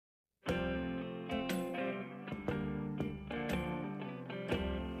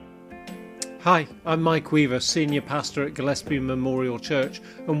Hi, I'm Mike Weaver, Senior Pastor at Gillespie Memorial Church,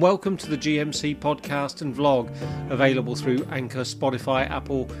 and welcome to the GMC podcast and vlog, available through Anchor, Spotify,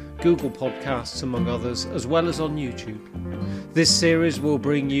 Apple, Google Podcasts, among others, as well as on YouTube. This series will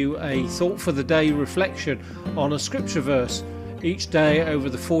bring you a Thought for the Day reflection on a scripture verse each day over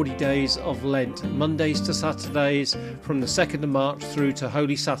the 40 days of Lent, Mondays to Saturdays from the 2nd of March through to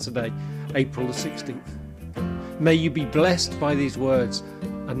Holy Saturday, April the 16th. May you be blessed by these words.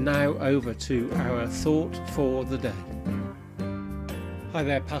 And now over to our Thought for the Day. Hi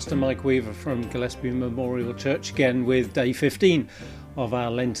there, Pastor Mike Weaver from Gillespie Memorial Church, again with day 15 of our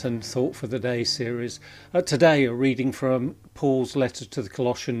Lenten Thought for the Day series. Today a reading from Paul's letter to the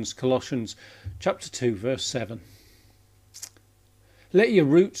Colossians, Colossians chapter 2 verse 7. Let your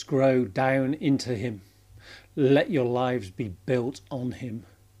roots grow down into him. Let your lives be built on him.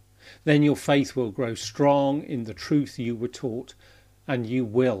 Then your faith will grow strong in the truth you were taught, and you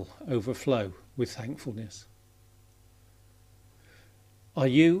will overflow with thankfulness. Are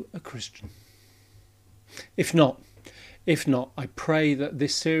you a Christian? If not, I pray that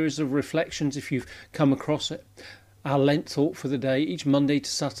this series of reflections, if you've come across it, our Lent Thought for the Day, each Monday to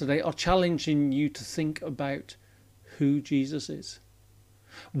Saturday, are challenging you to think about who Jesus is,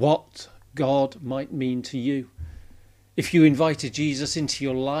 what God might mean to you. If you invited Jesus into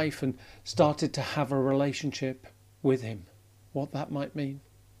your life and started to have a relationship with him, what that might mean.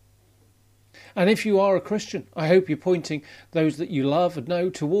 And if you are a Christian, I hope you're pointing those that you love and know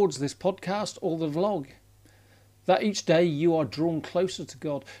towards this podcast or the vlog. That each day you are drawn closer to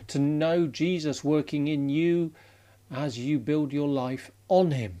God, to know Jesus working in you as you build your life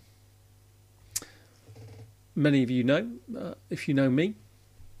on him. Many of you know, if you know me,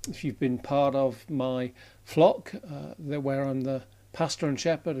 if you've been part of my flock, where I'm the pastor and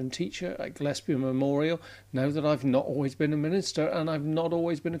shepherd and teacher at Gillespie Memorial, know that I've not always been a minister and I've not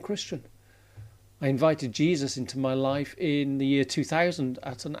always been a Christian. I invited Jesus into my life in the year 2000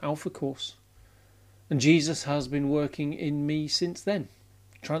 at an Alpha course. And Jesus has been working in me since then,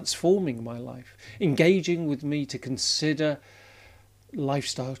 transforming my life, engaging with me to consider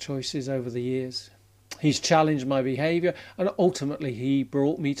lifestyle choices over the years. He's challenged my behaviour, and ultimately he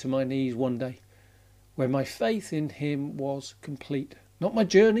brought me to my knees one day, where my faith in him was complete. Not my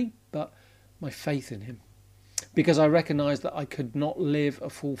journey, but my faith in him. Because I recognised that I could not live a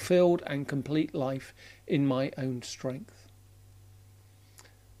fulfilled and complete life in my own strength.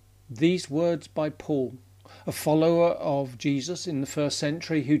 These words by Paul, a follower of Jesus in the first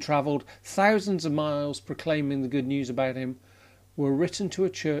century who travelled thousands of miles proclaiming the good news about him, were written to a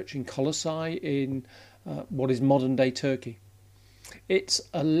church in Colossae in what is modern-day Turkey. It's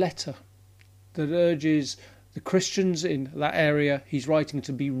a letter that urges the Christians in that area he's writing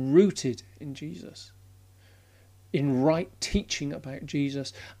to be rooted in Jesus, in right teaching about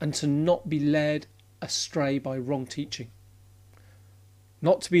Jesus, and to not be led astray by wrong teaching.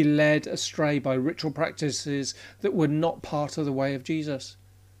 Not to be led astray by ritual practices that were not part of the way of Jesus.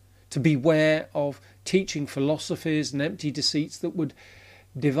 To beware of teaching philosophies and empty deceits that would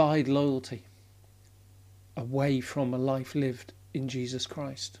divide loyalty away from a life lived in Jesus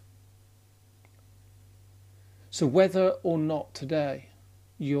Christ. So whether or not today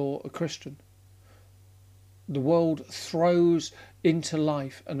you're a Christian, the world throws into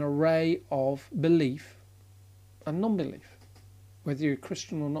life an array of belief and non-belief, whether you're a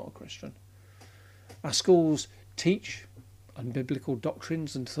Christian or not a Christian. Our schools teach unbiblical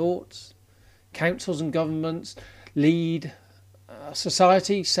doctrines and thoughts. Councils and governments lead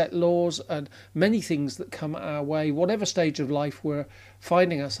society, set laws, and many things that come our way, whatever stage of life we're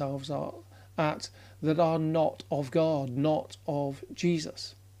finding ourselves at, that are not of God, not of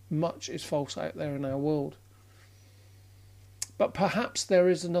Jesus. Much is false out there in our world. But perhaps there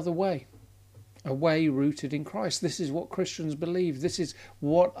is another way, a way rooted in Christ. This is what Christians believe. This is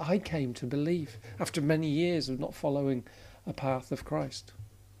what I came to believe after many years of not following a path of Christ.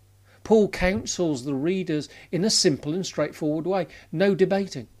 Paul counsels the readers in a simple and straightforward way. No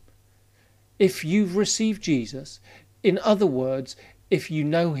debating. If you've received Jesus, in other words, if you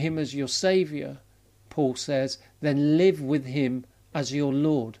know him as your Saviour, Paul says, then live with him as your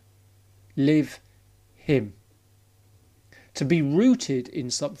Lord. Live him. To be rooted in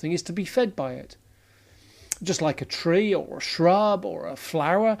something is to be fed by it. Just like a tree or a shrub or a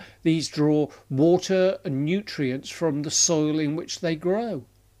flower, these draw water and nutrients from the soil in which they grow.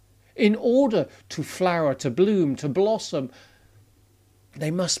 In order to flower, to bloom, to blossom,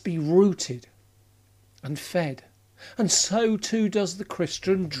 they must be rooted and fed. And so too does the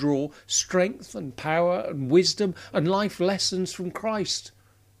Christian draw strength and power and wisdom and life lessons from Christ,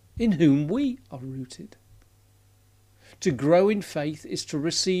 in whom we are rooted. To grow in faith is to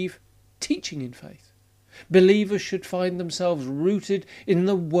receive teaching in faith. Believers should find themselves rooted in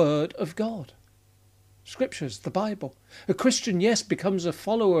the Word of God. Scriptures, the Bible. A Christian, yes, becomes a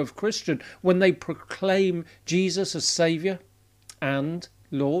follower of Christian when they proclaim Jesus as Saviour and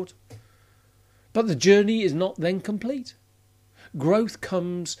Lord. But the journey is not then complete. Growth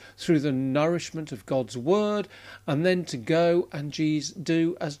comes through the nourishment of God's Word and then to go and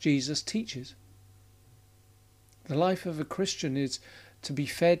do as Jesus teaches. The life of a Christian is to be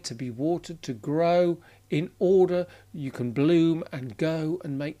fed, to be watered, to grow in order you can bloom and go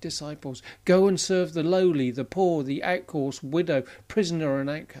and make disciples. Go and serve the lowly, the poor, the outcast, widow, prisoner and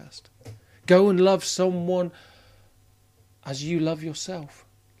outcast. Go and love someone as you love yourself.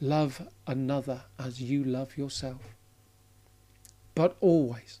 Love another as you love yourself. But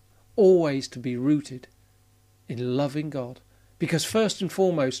always to be rooted in loving God. Because first and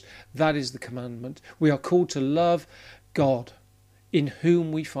foremost, that is the commandment. We are called to love God, in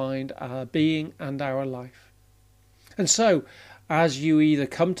whom we find our being and our life. And so, as you either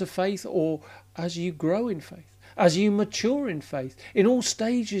come to faith or as you grow in faith, as you mature in faith, in all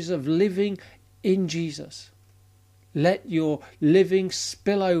stages of living in Jesus, let your living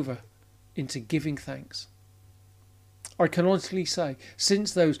spill over into giving thanks. I can honestly say,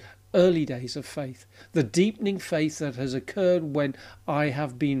 since those early days of faith, the deepening faith that has occurred when I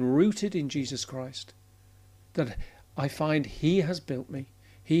have been rooted in Jesus Christ, that I find He has built me,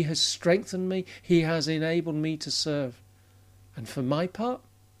 He has strengthened me, He has enabled me to serve. And for my part,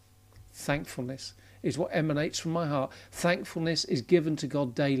 thankfulness is what emanates from my heart. Thankfulness is given to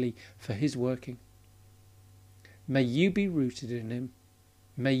God daily for His working. May you be rooted in Him,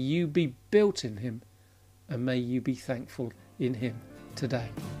 may you be built in Him, and may you be thankful in Him today.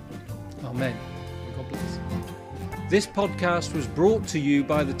 Amen. God bless. This podcast was brought to you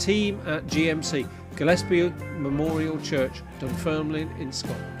by the team at GMC, Gillespie Memorial Church, Dunfermline in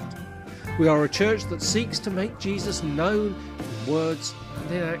Scotland. We are a church that seeks to make Jesus known in words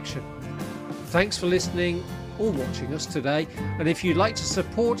and in action. Thanks for listening or watching us today, and if you'd like to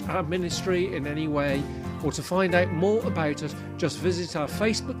support our ministry in any way or to find out more about us, just visit our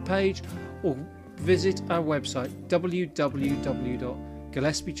Facebook page or visit our website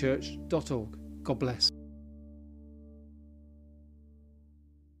www.gillespiechurch.org. God bless.